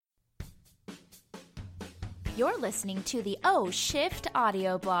You're listening to the Shift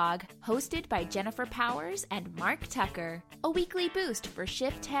audio blog, hosted by Jennifer Powers and Mark Tucker, a weekly boost for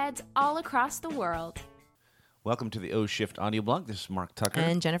shift heads all across the world. Welcome to the Shift audio blog. This is Mark Tucker.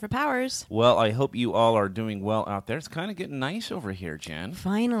 And Jennifer Powers. Well, I hope you all are doing well out there. It's kind of getting nice over here, Jen.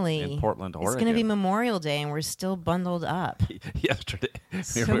 Finally. In Portland, Oregon. It's going to be Memorial Day, and we're still bundled up. Yesterday,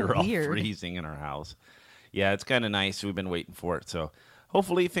 So we were all weird. freezing in our house. Yeah, it's kind of nice. We've been waiting for it. So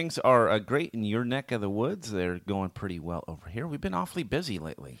hopefully things are great in your neck of the woods. They're going pretty well over here. We've been awfully busy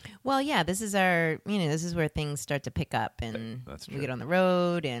lately. Well, yeah, this is this is where things start to pick up, and That's we true. get on the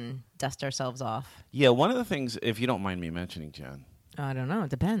road and dust ourselves off. Yeah, one of the things, if you don't mind me mentioning, Jen, I don't know. It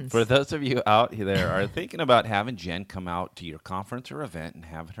depends. for those of you out there are thinking about having Jen come out to your conference or event and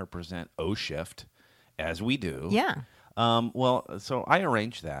having her present Shift, as we do. Yeah. So I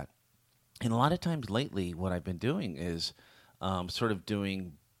arranged that. And a lot of times lately, what I've been doing is sort of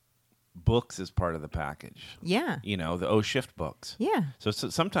doing books as part of the package. Yeah. You know, the Shift books. Yeah. So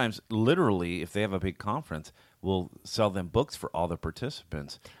sometimes, literally, if they have a big conference, we'll sell them books for all the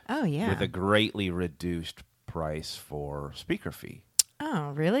participants Oh, yeah. with a greatly reduced price for speaker fee.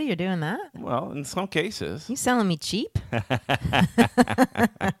 Oh, really? You're doing that? Well, in some cases. You selling me cheap?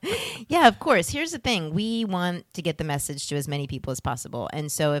 Yeah, of course. Here's the thing. We want to get the message to as many people as possible.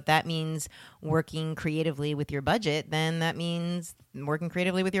 And so if that means working creatively with your budget, then that means working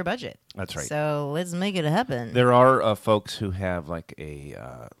creatively with your budget. That's right. So let's make it happen. There are folks who have like a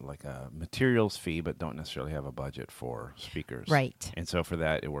materials fee, but don't necessarily have a budget for speakers. Right. And so for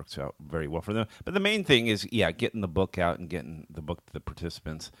that, it works out very well for them. But the main thing is, getting the book out and getting the book to the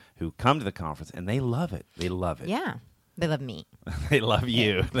participants who come to the conference, and they love it. They love it. Yeah. They love me. They love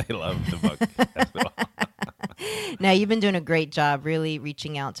you. They love the book as well. Now, you've been doing a great job really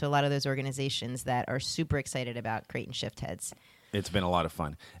reaching out to a lot of those organizations that are super excited about creating shift heads. It's been a lot of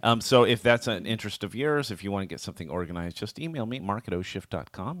fun. So if that's an interest of yours, if you want to get something organized, just email me,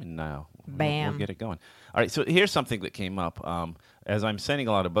 mark@oshift.com, and we'll get it going. All right, so here's something that came up. As I'm sending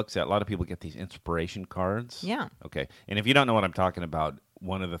a lot of books out, a lot of people get these inspiration cards. Yeah. Okay, and if you don't know what I'm talking about,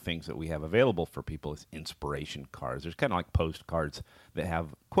 one of the things that we have available for people is inspiration cards. There's kind of like postcards that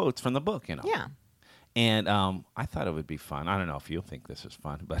have quotes from the book, you know. Yeah. And I thought it would be fun. I don't know if you'll think this is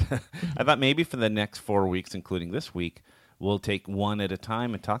fun, but I thought maybe for the next 4 weeks, including this week, we'll take one at a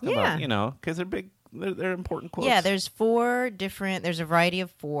time and talk about, because they're big, they're important quotes. Yeah, there's there's a variety of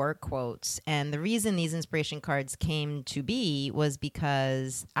 4 quotes. And the reason these inspiration cards came to be was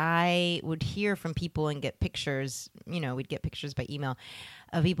because I would hear from people and get pictures, we'd get pictures by email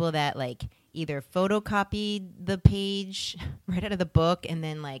of people that like either photocopied the page right out of the book and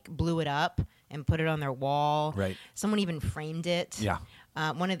then like blew it up and put it on their wall. Right. Someone even framed it. Yeah.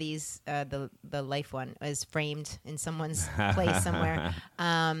 One of these, the life one, is framed in someone's place somewhere.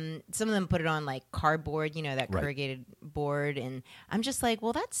 Some of them put it on like cardboard, that Right. corrugated board, and I'm just like,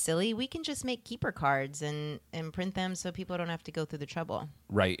 well, that's silly. We can just make keeper cards and print them so people don't have to go through the trouble.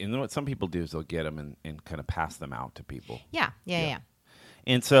 Right. And what some people do is they'll get them and kind of pass them out to people. Yeah.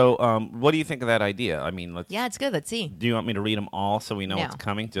 And so what do you think of that idea? I mean, Yeah, it's good. Let's see. Do you want me to read them all so we know No. what's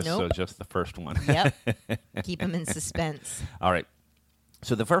coming? Nope. Just the first one. Yep. Keep them in suspense. All right.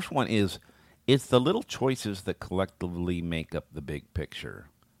 So the first one is, it's the little choices that collectively make up the big picture.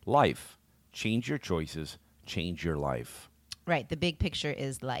 Life. Change your choices. Change your life. Right. The big picture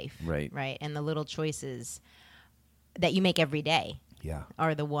is life. Right. Right. And the little choices that you make every day Yeah.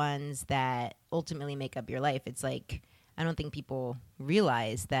 are the ones that ultimately make up your life. It's like, I don't think people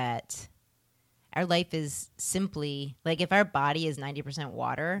realize that our life is simply like, if our body is 90%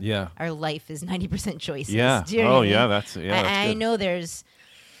 water, Yeah. our life is 90% choices. Yeah. Do you know what I mean? That's I good. know there's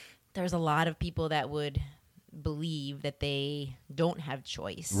a lot of people that would believe that they don't have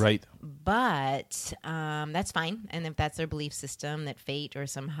choice. Right. But that's fine. And if that's their belief system that fate or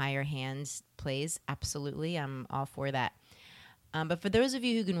some higher hand plays, absolutely, I'm all for that. But for those of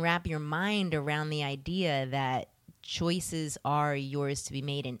you who can wrap your mind around the idea that choices are yours to be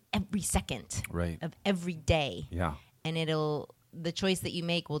made in every second Right. of every day, Yeah. and the choice that you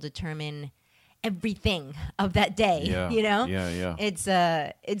make will determine everything of that day. Yeah. Yeah.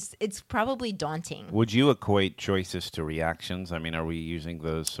 It's probably daunting. Would you equate choices to reactions? I mean, are we using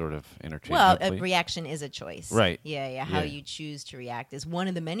those sort of Well, interchangeably? a reaction is a choice. Right. Yeah. How Yeah. you choose to react is one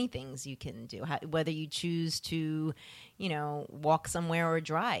of the many things you can do. Whether you choose to, walk somewhere or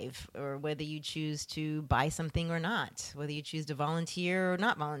drive, or whether you choose to buy something or not, whether you choose to volunteer or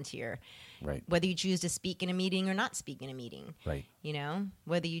not volunteer, Right. whether you choose to speak in a meeting or not speak in a meeting, Right.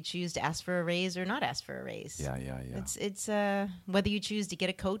 whether you choose to ask for a raise or not ask for a raise. Yeah. It's whether you choose to get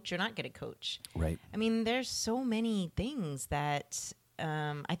a coach or not get a coach. Right. I mean, there's so many things that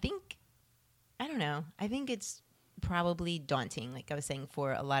I don't know. I think it's probably daunting, like I was saying,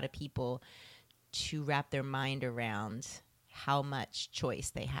 for a lot of people to wrap their mind around how much choice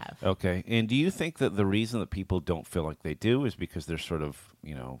they have. Okay. And do you think that the reason that people don't feel like they do is because they're sort of,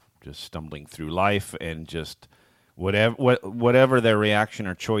 just stumbling through life and just whatever their reaction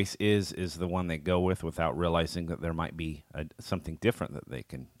or choice is the one they go with without realizing that there might be something different that they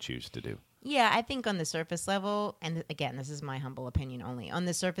can choose to do? Yeah, I think on the surface level, and again, this is my humble opinion only, on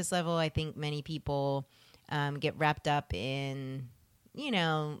the surface level, I think many people get wrapped up in,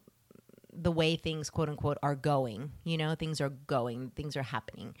 the way things, quote unquote, are going. Things are going, things are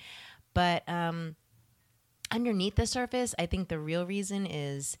happening. But underneath the surface, I think the real reason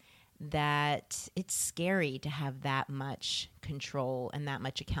is that it's scary to have that much control and that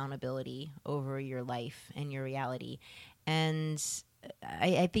much accountability over your life and your reality. And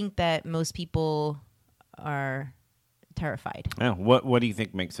I think that most people are terrified. Yeah. What do you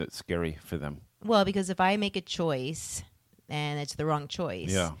think makes it scary for them? Well, because if I make a choice and it's the wrong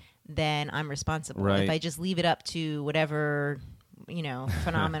choice, then I'm responsible. Right. If I just leave it up to whatever,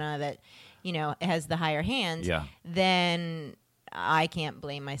 phenomena that, has the higher hand, then I can't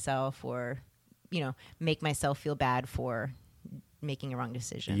blame myself or, make myself feel bad for making a wrong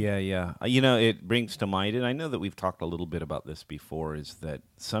decision. Yeah. It brings to mind, and I know that we've talked a little bit about this before, is that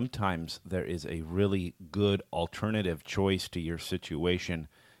sometimes there is a really good alternative choice to your situation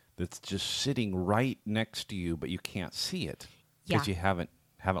that's just sitting right next to you, but you can't see it because you haven't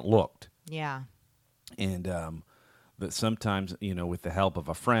looked. Yeah. And that sometimes, with the help of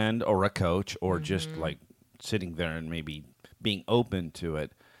a friend or a coach or just like sitting there and maybe being open to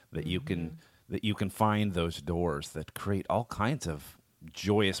it, that you can find those doors that create all kinds of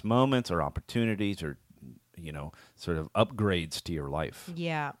joyous moments or opportunities or sort of upgrades to your life.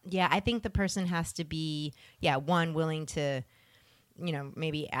 Yeah. I think the person has to be one, willing to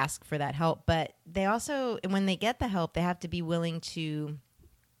maybe ask for that help, but they also, when they get the help, they have to be willing to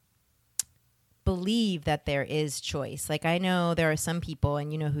believe that there is choice. Like, I know there are some people,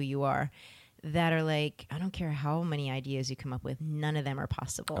 and you know who you are, that are like, I don't care how many ideas you come up with, none of them are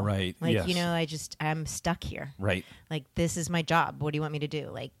possible. Right. Like, yes. I'm stuck here. Right. Like, this is my job. What do you want me to do?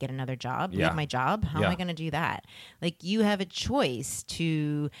 Like, get another job? Leave my job? How am I going to do that? Like, you have a choice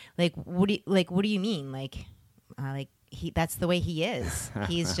to, like, what do you mean? Like, that's the way he is.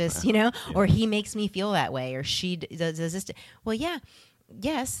 He's just, or he makes me feel that way, or she does this. Well,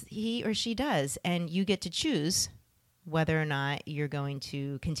 yes, he or she does. And you get to choose whether or not you're going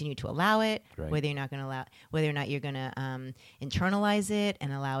to continue to allow it, whether you're not going to allow, whether or not you're going to internalize it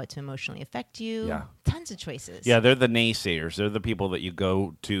and allow it to emotionally affect you. Yeah. Tons of choices. Yeah, they're the naysayers. They're the people that you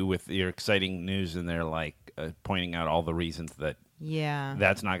go to with your exciting news, and they're like pointing out all the reasons that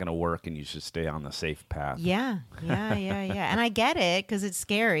that's not going to work, and you should stay on the safe path. Yeah. And I get it, because it's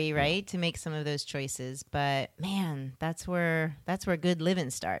scary, right, to make some of those choices. But man, that's where good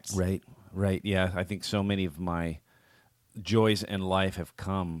living starts. Right. Yeah, I think so many of my joys in life have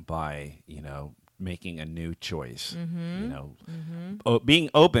come by making a new choice. Being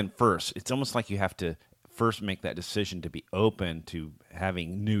open first. It's almost like you have to first make that decision to be open to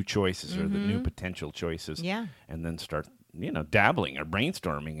having new choices or the new potential choices, and then start dabbling or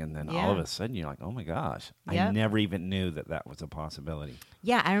brainstorming, and then all of a sudden you're like, oh my gosh, I never even knew that was a possibility.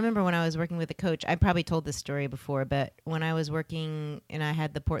 Yeah, I remember when I was working with a coach, I probably told this story before, but when I was working and I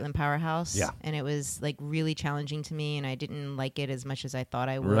had the Portland Powerhouse, and it was like really challenging to me, and I didn't like it as much as I thought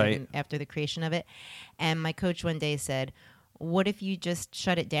I would after the creation of it. And my coach one day said, what if you just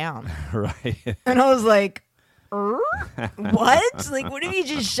shut it down? Right. And I was like, what? Like, what if you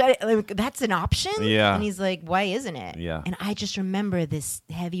just shut it? Like, that's an option? Yeah. And he's like, why isn't it? Yeah. And I just remember this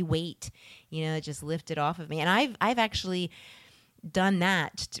heavy weight, it just lifted off of me. And I've actually done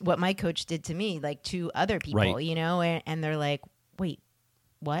that, what my coach did to me, like to other people, and they're like, wait,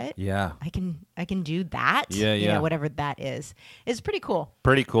 what? Yeah. I can do that? Yeah. Whatever that is. It's pretty cool.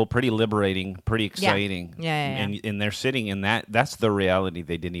 Pretty cool, pretty liberating, pretty exciting. Yeah. And they're sitting in that's the reality.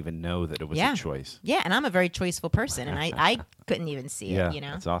 They didn't even know that it was a choice. Yeah, and I'm a very choiceful person, and I couldn't even see it,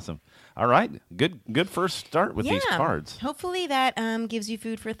 That's awesome. All right. Good first start with these cards. Hopefully that gives you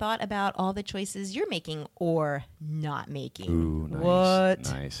food for thought about all the choices you're making or not making. Ooh, nice.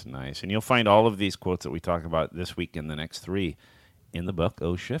 What? Nice. And you'll find all of these quotes that we talk about this week and the next 3 in the book,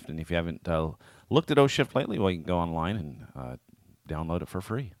 O Shift. And if you haven't looked at O Shift lately, well, you can go online and download it for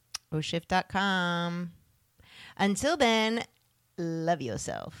free. oshift.com. Until then, love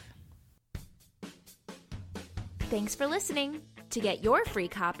yourself. Thanks for listening. To get your free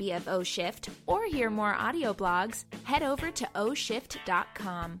copy of O Shift or hear more audio blogs, head over to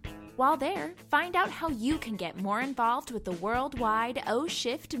oshift.com. While there, find out how you can get more involved with the worldwide O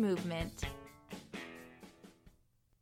Shift movement.